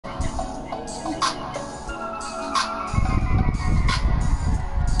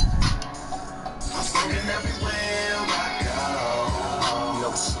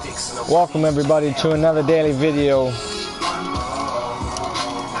Welcome everybody to another daily video.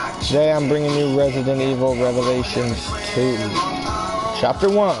 Today I'm bringing you Resident Evil Revelations 2, Chapter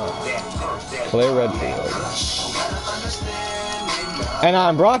 1, Claire Redfield. And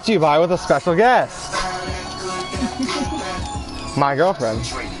I'm brought to you by with a special guest, my girlfriend,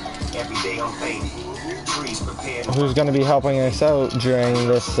 who's going to be helping us out during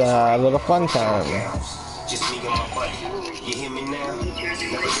this little fun time. Just me and my buddy. You hear me now?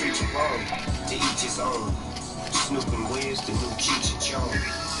 Never treat you wrong. To each his own. Snoop and Wiz, the new Cheech and Chong.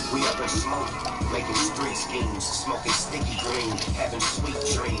 We up in smoke, making street schemes, smoking sticky green, having sweet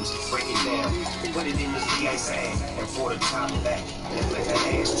dreams, breaking down. Put it in the VIC and pour the top back and let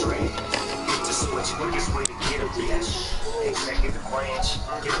that ass drain. Hit the switch, quickest way to get a bitch. Executive branch,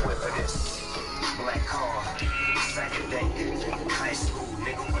 get a whip of this. Black car, second day, high school,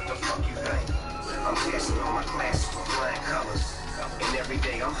 nigga, what the fuck you think? I'm passing all my classes for flying colors. And every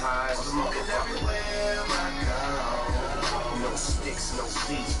day I'm high as a motherfucker. No sticks, no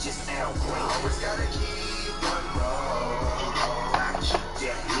seeds, just alcohol. Always gotta keep one roll. I keep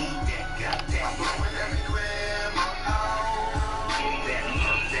that, need that, got that. When every gram I'm out. Get that,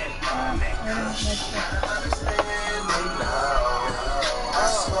 look that, that kush. Gotta understand me now. I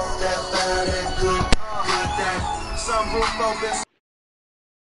smoke that bad and good that. Some roof opens.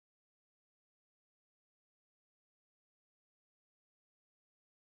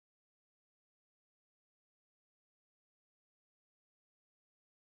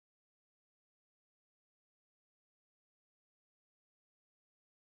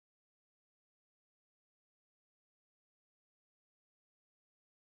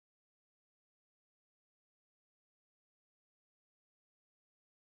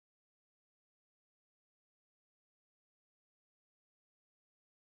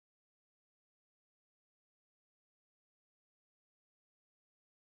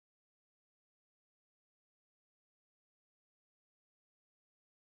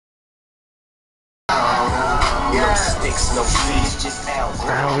 No sticks, no seeds, just alcohol.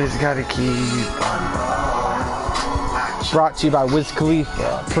 I always gotta keep Brought to you by Wiz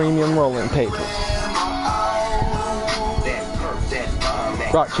Khalifa Premium Rolling Papers.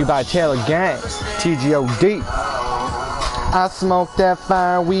 Brought to you by Taylor Gang, TGOD. I smoke that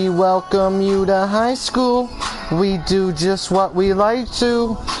fire, we welcome you to high school. We do just what we like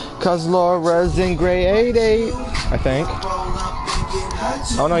to, cause Laura's in grade 8, I think.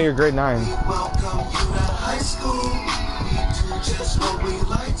 Oh no, you're grade 9.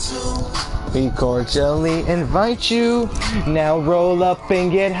 We cordially invite you. Now roll up and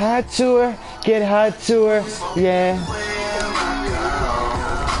get hot to her. Get hot to her, yeah.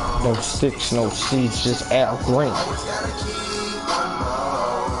 No sticks, no seeds, just Al Green.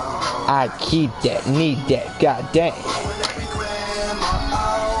 I keep that, need that, goddamn.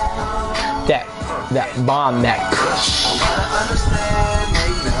 That bomb, that kush.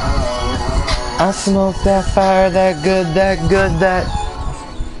 I smoke that fire, that good, that.